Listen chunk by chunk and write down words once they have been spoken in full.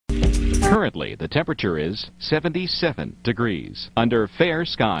Currently, the temperature is 77 degrees under fair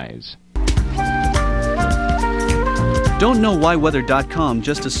skies. Don't know why weather.com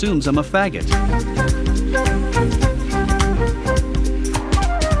just assumes I'm a faggot.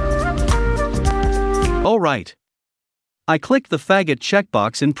 Alright. I clicked the faggot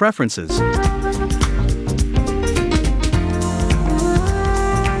checkbox in preferences.